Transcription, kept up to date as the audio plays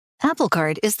Apple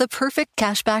Card is the perfect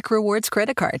cashback rewards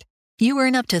credit card. You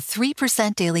earn up to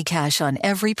 3% daily cash on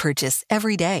every purchase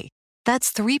every day.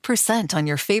 That's 3% on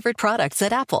your favorite products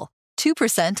at Apple,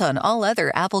 2% on all other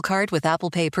Apple Card with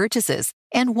Apple Pay purchases,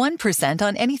 and 1%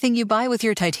 on anything you buy with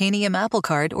your titanium Apple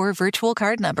Card or virtual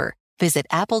card number. Visit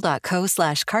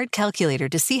apple.co/card calculator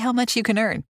to see how much you can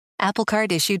earn. Apple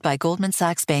Card issued by Goldman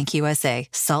Sachs Bank USA,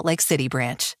 Salt Lake City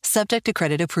branch. Subject to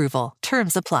credit approval.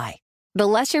 Terms apply. The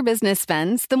less your business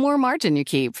spends, the more margin you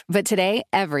keep. But today,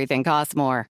 everything costs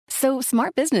more. So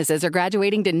smart businesses are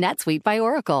graduating to NetSuite by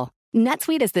Oracle.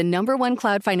 NetSuite is the #1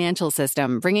 cloud financial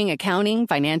system, bringing accounting,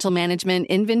 financial management,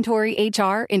 inventory,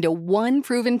 HR into one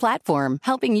proven platform,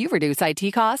 helping you reduce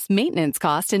IT costs, maintenance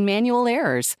costs, and manual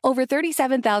errors. Over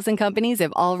 37,000 companies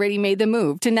have already made the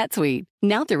move to NetSuite.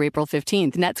 Now through April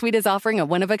 15th, NetSuite is offering a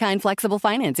one-of-a-kind flexible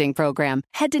financing program.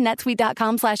 Head to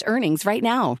netsuite.com/earnings right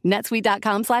now.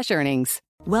 netsuite.com/earnings.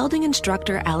 Welding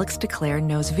instructor Alex DeClaire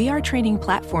knows VR training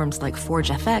platforms like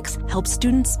Forge FX help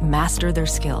students master their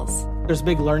skills. There's a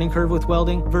big learning curve with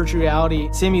welding. Virtual reality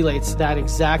simulates that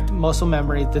exact muscle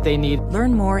memory that they need.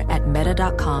 Learn more at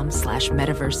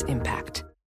meta.com/metaverseimpact.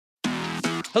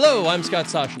 Hello, I'm Scott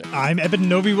Soshnick. I'm Eben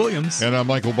Novy-Williams. And I'm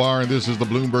Michael Barr, and this is the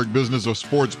Bloomberg Business of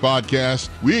Sports podcast.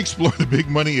 We explore the big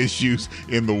money issues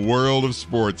in the world of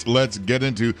sports. Let's get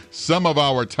into some of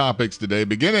our topics today,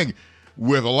 beginning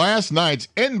with last night's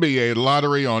NBA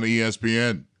lottery on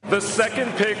ESPN. The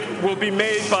second pick will be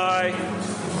made by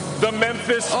the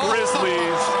Memphis Grizzlies,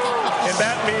 and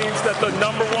that means that the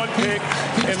 #1 pick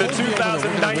in the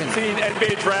 2019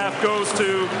 NBA draft goes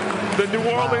to the New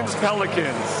Orleans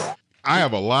Pelicans. I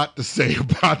have a lot to say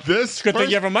about this. It's a good thing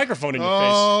you have a microphone in your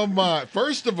face. Oh, my.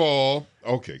 First of all,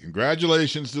 okay,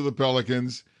 congratulations to the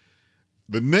Pelicans.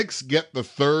 The Knicks get the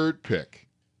third pick,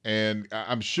 and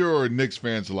I'm sure Knicks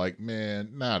fans are like, man,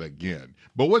 not again.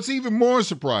 But what's even more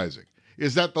surprising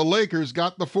is that the Lakers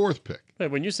got the fourth pick.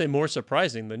 When you say more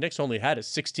surprising, the Knicks only had a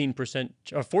 16%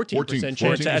 or 14%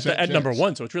 chance at number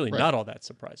one, so it's really not all that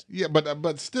surprising. Yeah,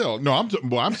 but still, no.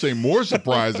 I'm saying more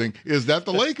surprising is that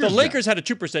the Lakers. The Lakers had a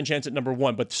 2% chance at number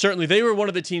one, but certainly they were one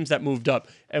of the teams that moved up.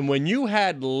 And when you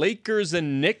had Lakers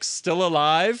and Knicks still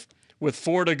alive with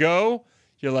 4 to go,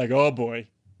 you're like, oh boy.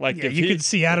 Like you could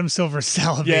see Adam Silver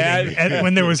salivating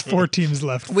when there was 4 teams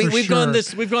left. We've gone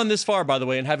this far, by the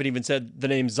way, and haven't even said the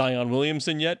name Zion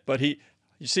Williamson yet. But you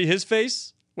see his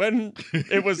face when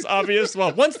it was obvious.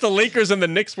 Well, once the Lakers and the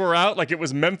Knicks were out, like it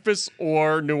was Memphis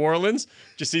or New Orleans.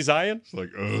 Did you see Zion? It's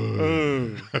like,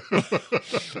 oh.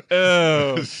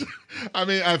 I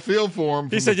mean, I feel for him.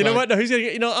 He said, you know what? No, he's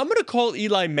gonna. I'm gonna call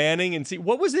Eli Manning and see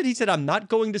what was it. He said, I'm not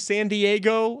going to San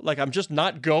Diego. Like I'm just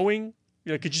not going.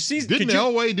 Could you see? Didn't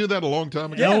Elway do that a long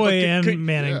time ago? Yeah, Elway and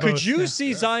Manning. Could you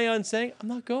see Zion saying, "I'm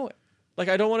not going. Like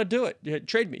I don't want to do it.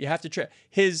 Trade me. You have to trade."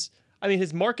 His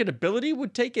marketability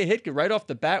would take a hit right off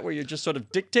the bat, where you're just sort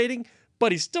of dictating.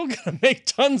 But he's still going to make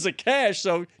tons of cash.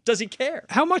 So does he care?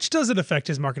 How much does it affect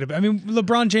his marketability? I mean,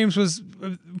 LeBron James was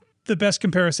the best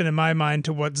comparison in my mind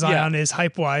to what Zion is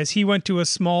hype-wise. He went to a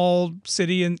small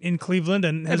city in Cleveland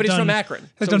and but he's from Akron.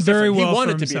 Has done very well for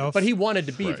himself. But he wanted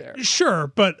to be there.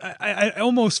 Sure, but I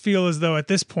almost feel as though at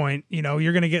this point,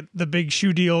 you're going to get the big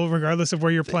shoe deal regardless of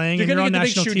where you're playing. You're going to get the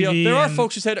big shoe deal. There are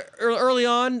folks who said early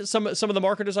on, some of the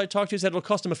marketers I talked to said it'll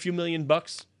cost him a few $1 million.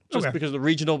 Just because of the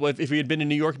regional, if he had been in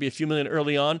New York, it'd be a few million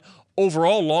early on.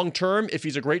 Overall, long term, if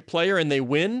he's a great player and they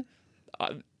win,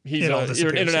 you're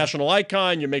an international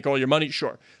icon, you make all your money,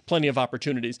 sure. Plenty of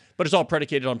opportunities. But it's all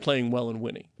predicated on playing well and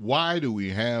winning. Why do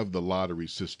we have the lottery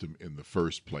system in the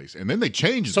first place? And then they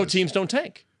changed so teams don't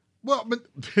tank. Well, but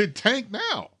they tank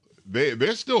now.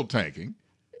 They're still tanking.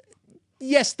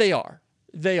 Yes, they are.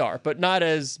 They are, but not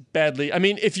as badly. I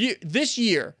mean, if you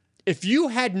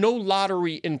had no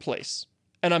lottery in place,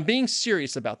 and I'm being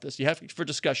serious about this, you have for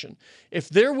discussion. If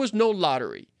there was no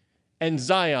lottery and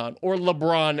Zion or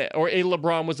LeBron or a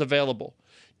LeBron was available,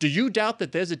 do you doubt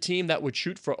that there's a team that would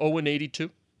shoot for 0-82?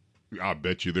 I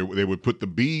bet you they would put the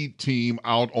B team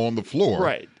out on the floor.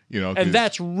 Right. And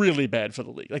that's really bad for the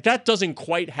league. Like that doesn't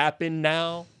quite happen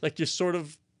now. Like you're sort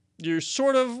of,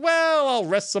 well, I'll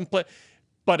rest some play.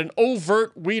 But an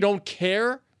overt, we don't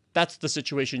care, that's the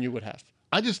situation you would have.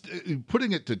 I just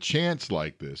putting it to chance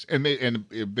like this, and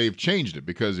they've changed it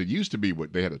because it used to be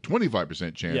they had a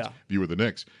 25% chance if you were the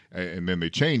Knicks, and then they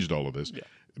changed all of this. Yeah.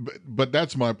 But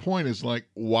that's my point. Is like,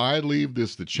 why leave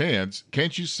this to chance?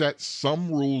 Can't you set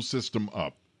some rule system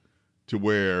up to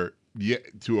where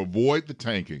to avoid the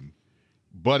tanking,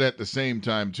 but at the same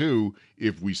time too,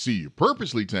 if we see you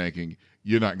purposely tanking,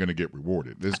 you're not going to get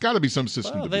rewarded. There's got to be some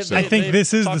system to be set up. I think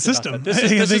this is the system.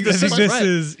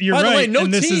 You're right,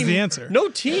 and this is the answer. No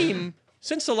team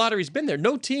since the lottery's been there,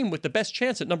 no team with the best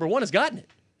chance at number one has gotten it.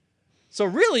 So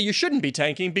really, you shouldn't be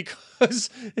tanking because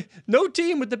no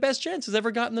team with the best chance has ever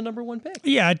gotten the number one pick.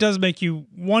 Yeah, it does make you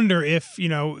wonder if,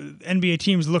 NBA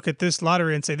teams look at this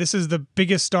lottery and say, this is the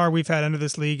biggest star we've had under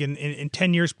this league in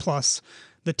 10 years plus.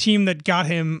 The team that got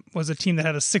him was a team that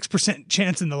had a 6%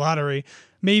 chance in the lottery.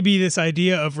 Maybe this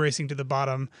idea of racing to the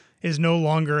bottom is no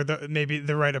longer maybe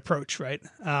the right approach, right?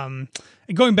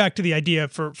 Going back to the idea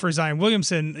for Zion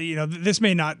Williamson, this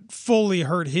may not fully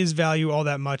hurt his value all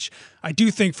that much. I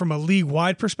do think from a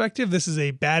league-wide perspective, this is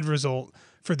a bad result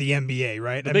for the NBA,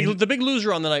 right? The big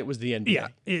loser on the night was the NBA. Yeah,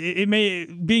 it may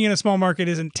being in a small market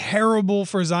isn't terrible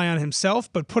for Zion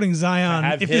himself, but putting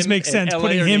Zion, if this makes sense,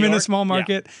 putting him in a small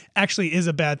market actually is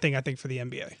a bad thing, I think, for the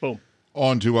NBA. Boom.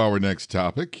 On to our next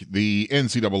topic. The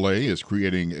NCAA is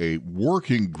creating a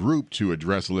working group to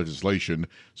address legislation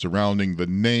surrounding the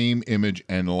name, image,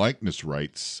 and likeness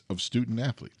rights of student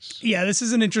athletes. Yeah, this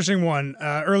is an interesting one.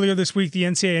 Earlier this week, the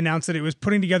NCAA announced that it was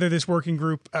putting together this working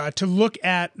group to look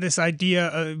at this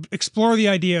idea, explore the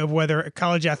idea of whether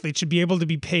college athletes should be able to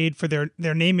be paid for their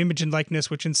name, image, and likeness,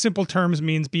 which in simple terms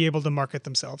means be able to market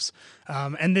themselves.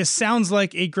 And this sounds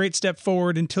like a great step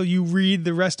forward until you read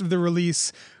the rest of the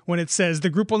release, when it says the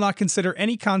group will not consider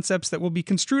any concepts that will be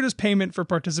construed as payment for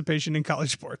participation in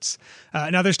college sports.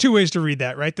 Now, there's two ways to read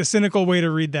that, right? The cynical way to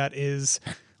read that is,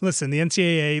 listen, the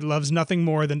NCAA loves nothing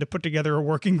more than to put together a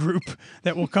working group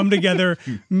that will come together,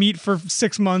 meet for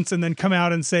 6 months, and then come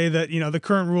out and say that, the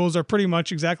current rules are pretty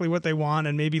much exactly what they want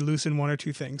and maybe loosen one or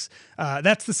two things.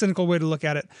 That's the cynical way to look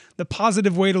at it. The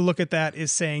positive way to look at that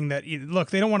is saying that,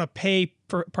 look, they don't want to pay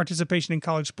for participation in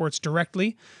college sports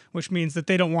directly, which means that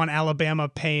they don't want Alabama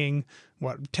paying,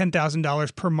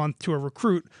 $10,000 per month to a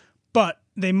recruit, but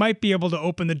they might be able to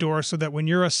open the door so that when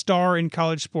you're a star in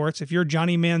college sports, if you're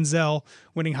Johnny Manziel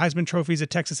winning Heisman trophies at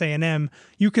Texas A&M,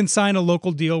 you can sign a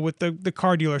local deal with the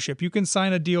car dealership. You can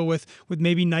sign a deal with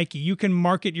maybe Nike. You can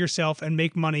market yourself and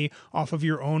make money off of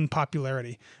your own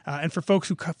popularity. And for folks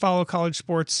who follow college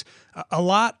sports a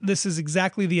lot, this is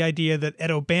exactly the idea that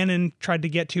Ed O'Bannon tried to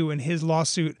get to in his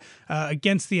lawsuit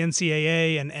against the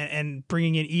NCAA and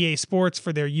bringing in EA Sports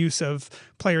for their use of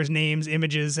players' names,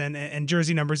 images, and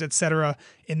jersey numbers, etc.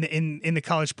 in the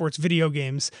college sports video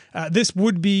games. This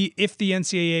would be, if the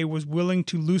NCAA was willing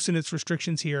to loosen its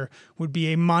restrictions here, would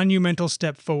be a monumental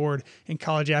step forward in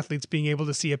college athletes being able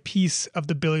to see a piece of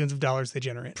the billions of dollars they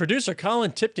generate. Producer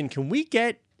Colin Tipton, can we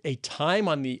get a time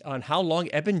on how long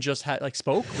Eben just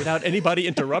spoke without anybody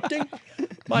interrupting?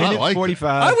 Minute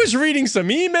 45. I was reading some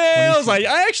emails.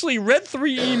 I actually read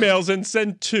 3 emails and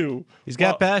sent 2. He's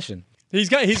got passion. He's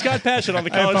got passion on the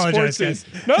college sports scene.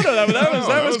 No,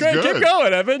 that was great. Good. Keep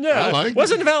going, Evan. Yeah,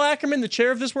 wasn't it. Val Ackerman the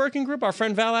chair of this working group? Our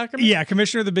friend Val Ackerman. Yeah,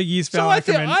 commissioner of the Big East, Val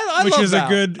Ackerman, which is Val. a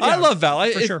good. Yeah, I love Val.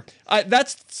 For sure.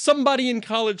 That's somebody in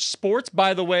college sports,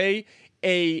 by the way,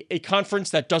 a conference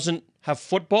that doesn't have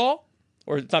football,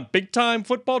 or it's not big time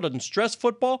football, doesn't stress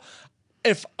football.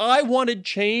 If I wanted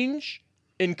change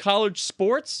in college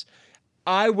sports,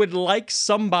 I would like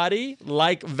somebody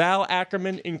like Val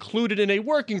Ackerman included in a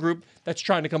working group that's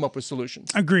trying to come up with solutions.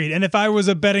 Agreed. And if I was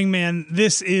a betting man,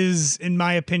 this is, in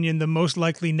my opinion, the most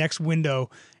likely next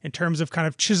window in terms of kind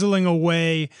of chiseling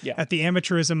away at the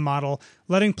amateurism model,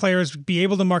 letting players be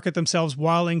able to market themselves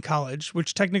while in college,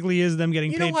 which technically is them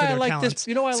getting paid for their talents.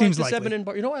 You know why I like this, Eben and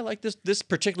Bar? You know why I like this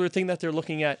particular thing that they're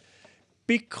looking at?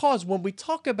 Because when we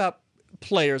talk about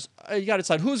players, you got to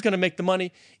decide who's going to make the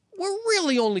money. We're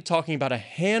really only talking about a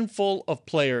handful of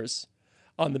players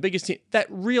on the biggest team that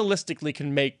realistically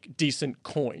can make decent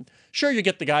coin. Sure, you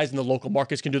get the guys in the local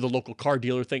markets can do the local car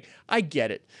dealer thing. I get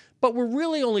it. But we're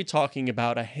really only talking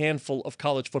about a handful of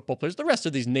college football players. The rest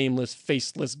of these nameless,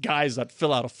 faceless guys that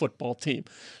fill out a football team.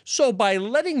 So by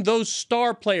letting those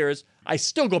star players, I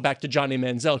still go back to Johnny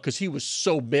Manziel because he was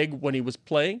so big when he was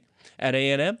playing at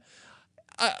A&M.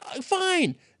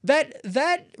 Fine.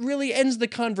 That really ends the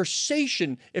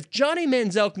conversation. If Johnny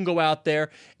Manziel can go out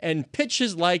there and pitch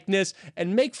his likeness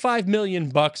and make $5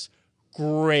 million,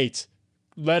 great.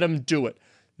 Let him do it.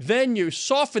 Then you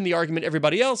soften the argument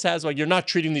everybody else has, you're not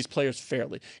treating these players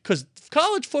fairly. Because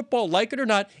college football, like it or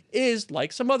not, is,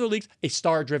 like some other leagues, a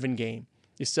star-driven game.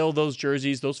 You sell those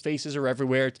jerseys, those faces are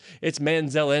everywhere. It's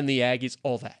Manziel and the Aggies,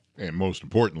 all that. And most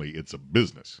importantly, it's a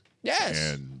business.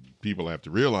 Yes. And people have to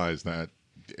realize that.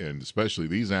 And especially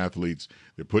these athletes,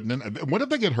 they're putting in. What if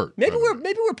they get hurt? Maybe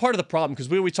we're part of the problem because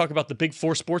we always talk about the big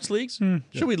 4 sports leagues.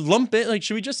 Should we lump it?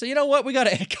 Should we just say, you know what? We got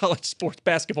to add college sports,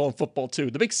 basketball, and football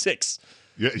too. The big 6.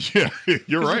 Yeah,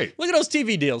 you're right. Look at those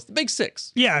TV deals, the big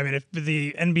six. Yeah, I mean, if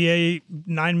the NBA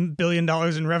 $9 billion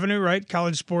in revenue, right?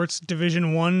 College sports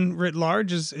Division I writ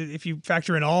large is, if you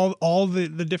factor in all the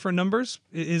different numbers,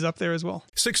 is up there as well.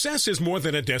 Success is more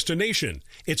than a destination.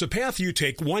 It's a path you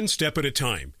take one step at a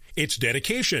time. It's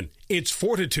dedication, it's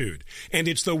fortitude, and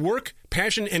it's the work,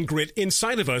 passion, and grit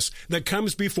inside of us that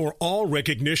comes before all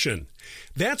recognition.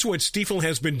 That's what Stifel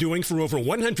has been doing for over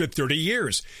 130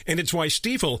 years, and it's why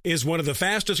Stifel is one of the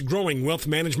fastest growing wealth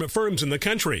management firms in the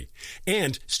country.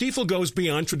 And Stifel goes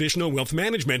beyond traditional wealth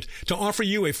management to offer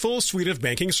you a full suite of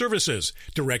banking services,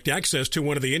 direct access to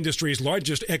one of the industry's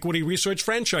largest equity research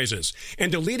franchises,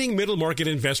 and a leading middle market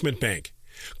investment bank.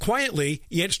 Quietly,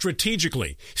 yet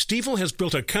strategically, Stifel has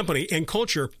built a company and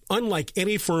culture unlike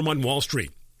any firm on Wall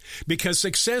Street. Because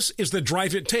success is the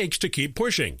drive it takes to keep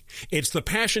pushing. It's the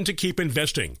passion to keep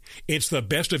investing. It's the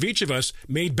best of each of us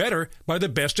made better by the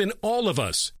best in all of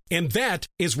us. And that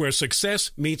is where success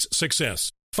meets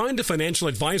success. Find a financial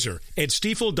advisor at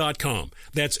Stifel.com.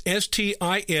 That's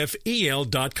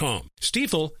Stifel.com.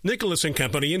 Stifel, Nicholas &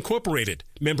 Company, Incorporated.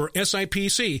 Member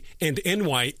SIPC and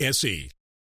NYSE.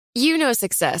 You know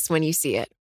success when you see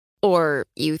it. Or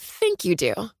you think you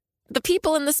do. The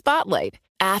people in the spotlight.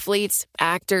 Athletes,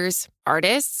 actors,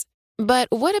 artists. But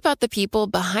what about the people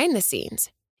behind the scenes?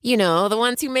 You know, the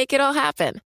ones who make it all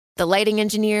happen. The lighting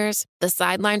engineers, the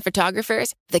sideline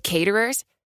photographers, the caterers.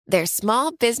 They're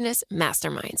small business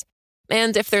masterminds.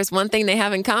 And if there's one thing they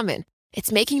have in common,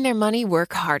 it's making their money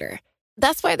work harder.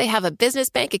 That's why they have a business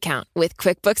bank account with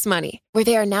QuickBooks Money, where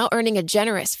they are now earning a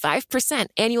generous 5%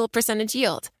 annual percentage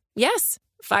yield. Yes,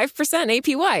 5%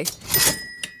 APY.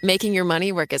 Making your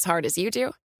money work as hard as you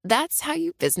do? That's how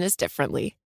you business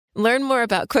differently. Learn more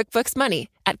about QuickBooks Money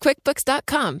at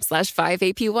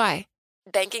quickbooks.com/5APY.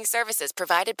 Banking services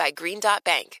provided by Green Dot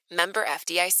Bank, member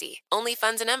FDIC. Only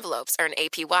funds and envelopes earn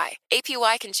APY.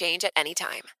 APY can change at any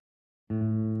time.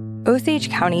 Osage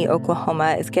County,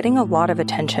 Oklahoma is getting a lot of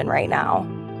attention right now.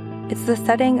 It's the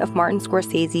setting of Martin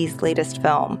Scorsese's latest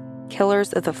film,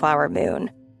 Killers of the Flower Moon.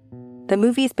 The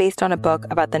movie's based on a book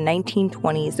about the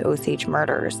 1920s Osage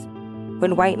murders,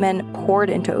 when white men poured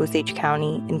into Osage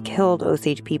County and killed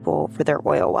Osage people for their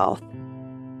oil wealth.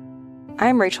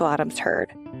 I'm Rachel Adams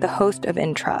Hurd, the host of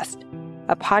In Trust,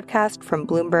 a podcast from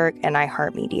Bloomberg and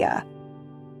iHeartMedia.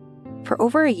 For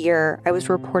over a year, I was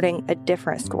reporting a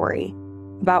different story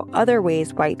about other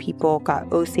ways white people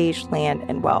got Osage land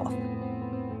and wealth,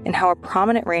 and how a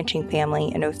prominent ranching family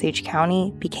in Osage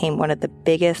County became one of the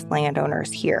biggest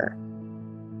landowners here.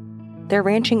 Their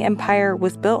ranching empire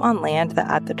was built on land that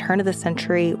at the turn of the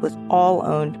century was all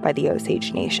owned by the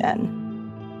Osage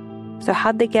Nation. So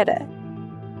how'd they get it?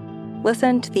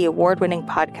 Listen to the award-winning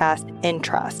podcast In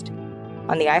Trust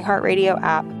on the iHeartRadio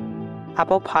app,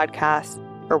 Apple Podcasts,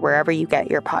 or wherever you get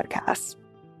your podcasts.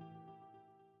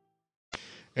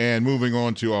 And moving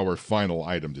on to our final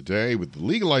item today, with the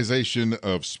legalization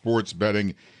of sports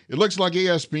betting, it looks like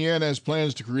ESPN has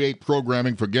plans to create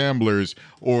programming for gamblers,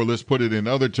 or let's put it in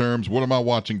other terms, what am I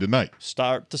watching tonight?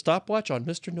 Start the stopwatch on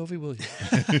Mr. Novi Williams.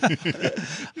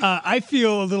 I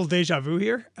feel a little deja vu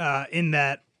here in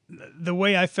that the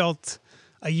way I felt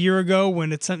a year ago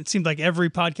when it seemed like every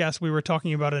podcast we were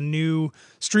talking about a new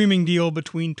streaming deal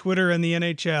between Twitter and the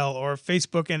NHL or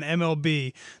Facebook and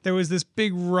MLB. There was this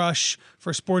big rush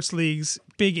for sports leagues,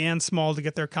 big and small, to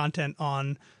get their content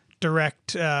on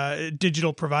direct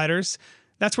digital providers.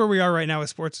 That's where we are right now with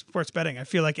sports betting. I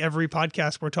feel like every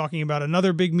podcast we're talking about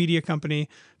another big media company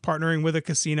partnering with a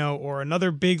casino or another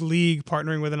big league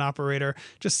partnering with an operator.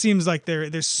 Just seems like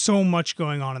there's so much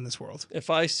going on in this world.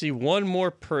 If I see one more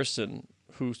person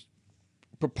who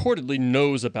purportedly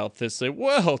knows about this say,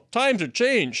 well, times are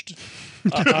changed,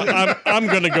 I'm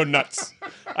going to go nuts.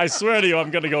 I swear to you,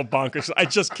 I'm going to go bonkers. I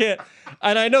just can't.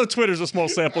 And I know Twitter's a small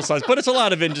sample size, but it's a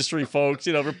lot of industry folks,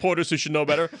 reporters who should know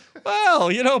better.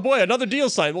 Well, boy, another deal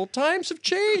signed. Well, times have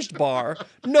changed, Barr.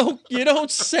 No, you don't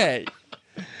say.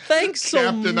 Thanks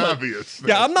so much. Captain Obvious.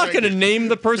 Yeah, I'm not going to name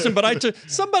the person, but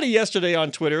somebody yesterday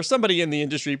on Twitter, somebody in the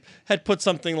industry had put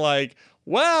something like,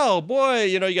 well, boy,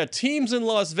 you got teams in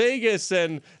Las Vegas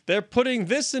and they're putting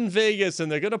this in Vegas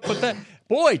and they're going to put that.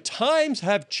 Boy, times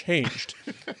have changed.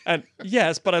 And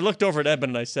yes, but I looked over at Eben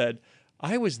and I said,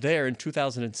 I was there in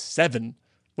 2007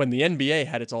 when the NBA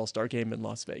had its All-Star game in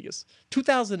Las Vegas.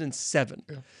 2007.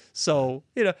 Yeah. So,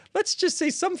 let's just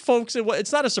say some folks,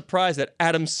 it's not a surprise that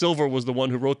Adam Silver was the one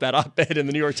who wrote that op-ed in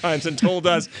the New York Times and told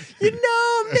us,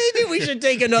 maybe we should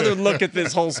take another look at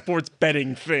this whole sports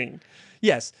betting thing.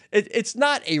 Yes, it's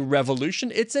not a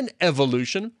revolution, it's an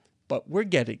evolution, but we're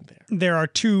getting there. There are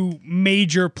two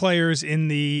major players in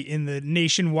the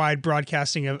nationwide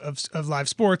broadcasting of live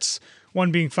sports, one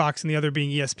being Fox and the other being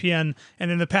ESPN.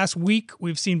 And in the past week,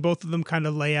 we've seen both of them kind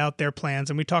of lay out their plans.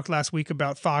 And we talked last week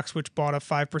about Fox, which bought a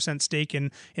 5% stake in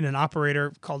an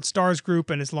operator called Stars Group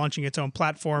and is launching its own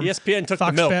platform. ESPN took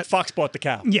the milk. Fox bought the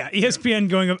cow. Yeah, ESPN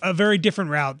going a very different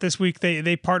route. This week,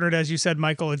 they partnered, as you said,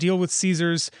 Michael, a deal with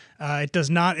Caesars. It does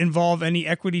not involve any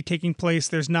equity taking place.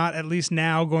 There's not, at least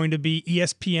now, going to be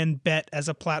ESPN Bet as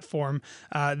a platform.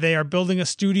 They are building a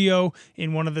studio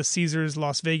in one of the Caesars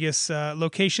Las Vegas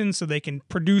locations so they can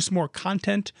produce more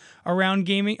content around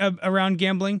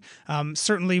gambling.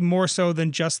 Certainly more so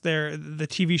than just the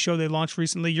TV show they launched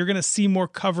recently. You're going to see more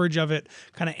coverage of it,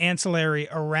 kind of ancillary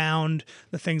around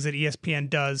the things that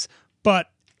ESPN does. But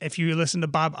if you listen to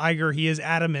Bob Iger, he is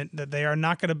adamant that they are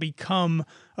not going to become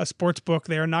a sports book.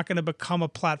 They are not going to become a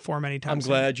platform anytime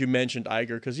soon. I'm glad you mentioned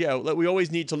Iger because, we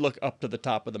always need to look up to the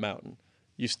top of the mountain.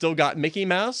 You still got Mickey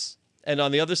Mouse, and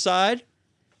on the other side,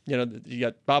 you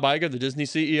got Bob Iger, the Disney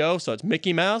CEO, so it's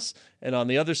Mickey Mouse. And on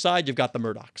the other side, you've got the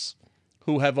Murdochs,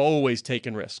 who have always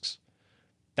taken risks.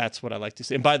 That's what I like to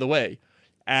see. And by the way,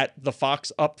 at the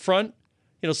Fox upfront,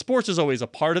 sports is always a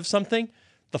part of something.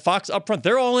 The Fox upfront,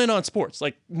 they're all in on sports.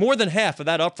 Like more than half of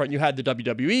that upfront, you had the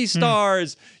WWE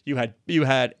stars, you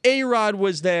had A-Rod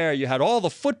was there, you had all the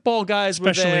football guys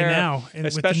especially were there. Now,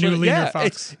 with the new leader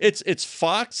Fox. It's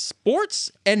Fox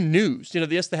Sports and news.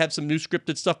 Yes, they have some new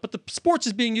scripted stuff, but the sports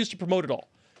is being used to promote it all.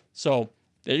 So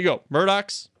there you go,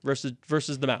 Murdochs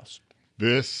versus the Mouse.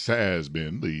 This has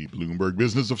been the Bloomberg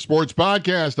Business of Sports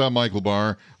podcast. I'm Michael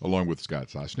Barr, along with Scott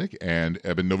Soshnick and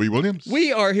Evan Novi-Williams.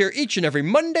 We are here each and every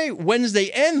Monday,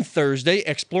 Wednesday, and Thursday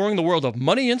exploring the world of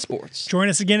money and sports. Join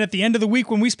us again at the end of the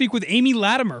week when we speak with Amy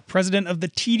Latimer, president of the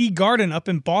TD Garden up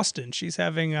in Boston. She's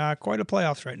having quite a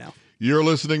playoffs right now. You're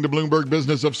listening to Bloomberg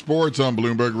Business of Sports on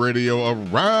Bloomberg Radio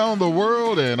around the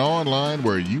world and online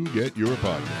where you get your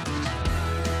podcasts.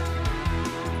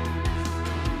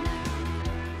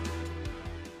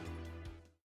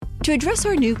 To address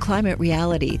our new climate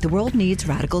reality, the world needs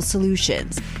radical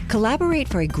solutions. Collaborate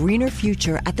for a greener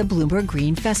future at the Bloomberg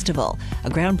Green Festival,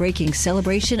 a groundbreaking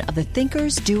celebration of the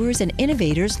thinkers, doers, and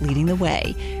innovators leading the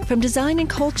way. From design and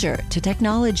culture to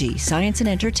technology, science, and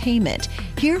entertainment,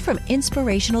 hear from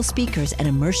inspirational speakers and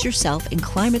immerse yourself in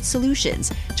climate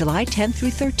solutions. July 10th through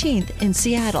 13th in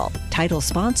Seattle. Title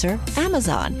sponsor,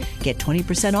 Amazon. Get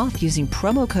 20% off using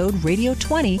promo code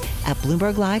RADIO20 at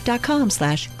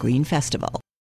BloombergLive.com/Green Festival.